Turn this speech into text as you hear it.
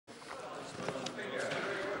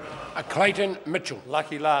Clayton Mitchell.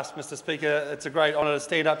 Lucky last, Mr Speaker. It's a great honour to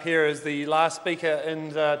stand up here as the last speaker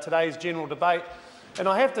in today's general debate. And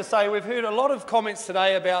I have to say, we've heard a lot of comments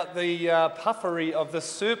today about the puffery of the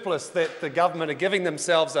surplus that the government are giving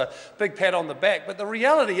themselves a big pat on the back. But the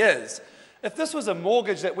reality is, if this was a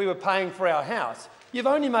mortgage that we were paying for our house, you've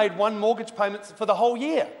only made one mortgage payment for the whole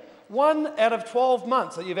year. 1 out of 12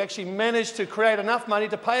 months that you've actually managed to create enough money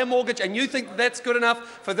to pay a mortgage, and you think that's good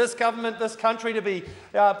enough for this government, this country to be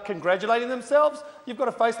congratulating themselves? You've got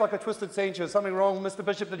a face like a twisted censure. Something wrong, Mr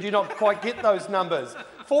Bishop? Did you not quite get those numbers?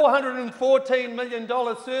 $414 million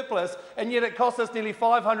surplus, and yet it costs us nearly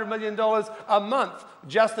 $500 million a month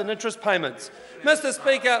just in interest payments. Mr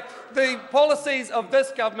Speaker, the policies of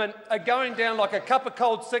this government are going down like a cup of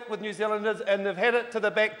cold sick with New Zealanders, and they've had it to the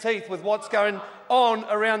back teeth with what's going on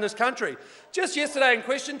around this country. Just yesterday in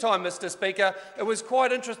question time, Mr Speaker, it was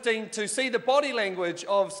quite interesting to see the body language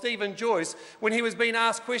of Stephen Joyce when he was being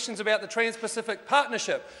asked questions about the Trans-Pacific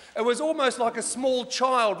Partnership. It was almost like a small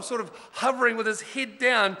child sort of hovering with his head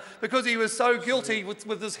down because he was so guilty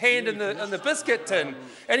with his hand in the biscuit tin.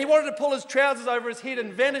 And he wanted to pull his trousers over his head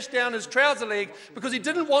and vanish down his trouser leg because he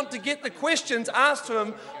didn't want to get the questions asked to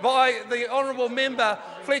him by the honourable member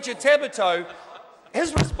Fletcher Tabuto.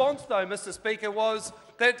 His response, though, Mr Speaker, was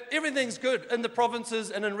that everything's good in the provinces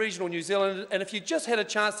and in regional New Zealand, and if you just had a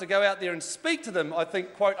chance to go out there and speak to them, I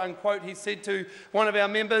think, quote unquote, he said to one of our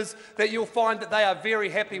members, that you'll find that they are very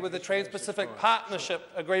happy with the Trans-Pacific Partnership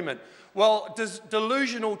Agreement. Well,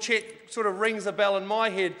 delusional Chet sort of rings a bell in my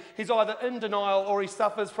head. He's either in denial or he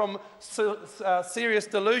suffers from serious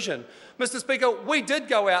delusion. Mr Speaker, we did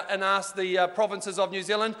go out and ask the provinces of New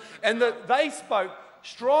Zealand, and they spoke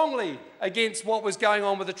strongly against what was going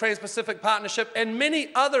on with the Trans-Pacific Partnership and many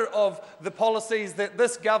other of the policies that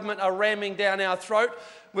this government are ramming down our throat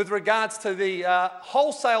with regards to the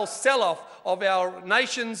wholesale sell-off of our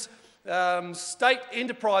nation's state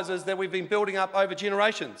enterprises that we've been building up over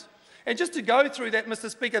generations. And just to go through that, Mr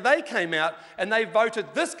Speaker, they came out and they voted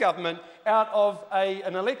this government out of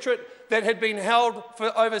an electorate that had been held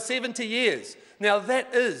for over 70 years. Now,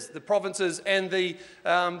 that is the provinces and the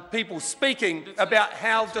people speaking about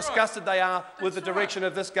how disgusted they are with the direction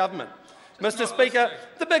of this government. Mr Speaker,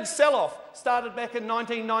 the big sell-off started back in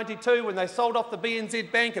 1992 when they sold off the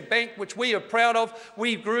BNZ Bank, a bank which we are proud of.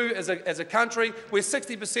 We grew as a country where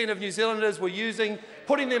 60% of New Zealanders were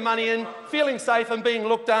putting their money in, feeling safe and being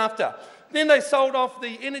looked after. Then they sold off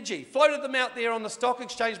the energy, floated them out there on the stock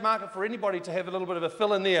exchange market for anybody to have a little bit of a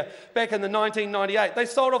fill in there back in the 1998. They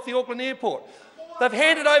sold off the Auckland Airport. They've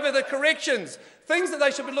handed over the corrections, things that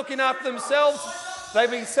they should be looking after themselves.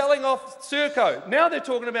 They've been selling off Serco. Now they're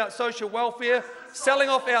talking about social welfare, selling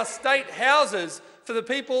off our state houses for the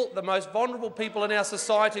people, the most vulnerable people in our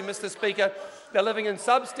society, Mr Speaker. They're living in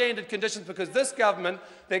substandard conditions because this government,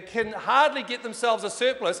 that can hardly get themselves a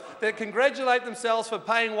surplus, that congratulate themselves for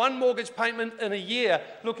paying one mortgage payment in a year,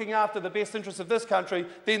 looking after the best interests of this country,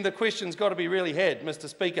 then the question's got to be really had, Mr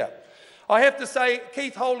Speaker. I have to say,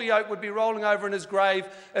 Keith Holyoake would be rolling over in his grave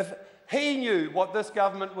if he knew what this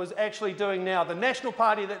government was actually doing now. The National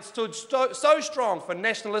Party that stood so strong for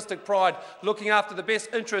nationalistic pride, looking after the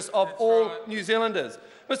best interests of all New Zealanders.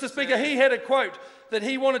 Mr Speaker, he had a quote that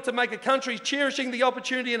he wanted to make a country cherishing the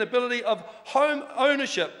opportunity and ability of home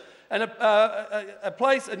ownership, and a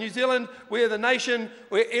place in New Zealand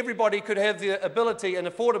where everybody could have the ability and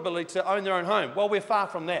affordability to own their own home. Well, we're far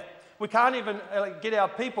from that. We can't even get our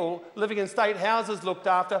people living in state houses looked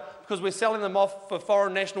after because we're selling them off for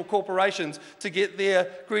foreign national corporations to get their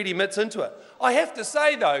greedy mitts into it. I have to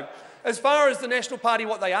say, though, as far as the National Party,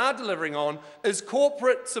 what they are delivering on is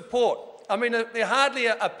corporate support. I mean, they're hardly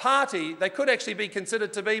a party. They could actually be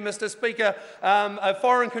considered to be, Mr Speaker, a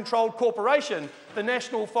foreign-controlled corporation. The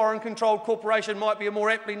National Foreign-Controlled Corporation might be a more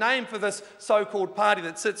aptly named for this so-called party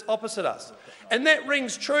that sits opposite us. And that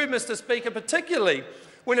rings true, Mr Speaker, particularly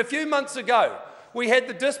when a few months ago we had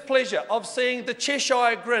the displeasure of seeing the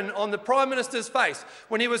Cheshire grin on the Prime Minister's face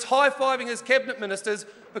when he was high-fiving his cabinet ministers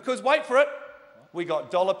because, wait for it, we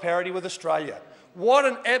got dollar parity with Australia. What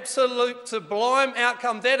an absolute sublime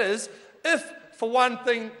outcome that is if, for one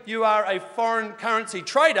thing, you are a foreign currency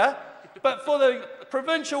trader, but for the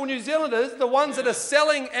provincial New Zealanders, the ones that are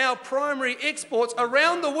selling our primary exports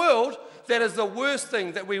around the world, that is the worst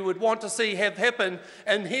thing that we would want to see have happen.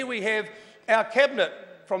 And here we have our cabinet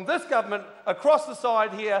from this government across the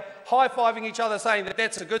side here high-fiving each other saying that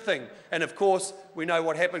that's a good thing. And of course, we know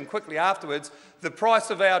what happened quickly afterwards. The price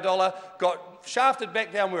of our dollar got shafted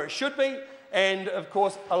back down where it should be, and of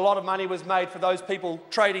course a lot of money was made for those people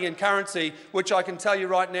trading in currency, which I can tell you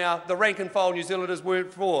right now the rank and file New Zealanders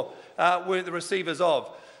weren't the receivers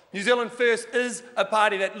of. New Zealand First is a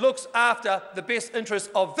party that looks after the best interests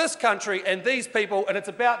of this country and these people, and it's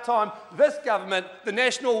about time this government, the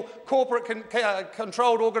national corporate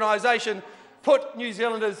controlled organisation, put New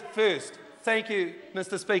Zealanders first. Thank you,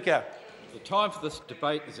 Mr Speaker. The time for this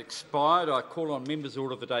debate is expired. I call on Members'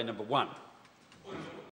 Order of the Day number 1.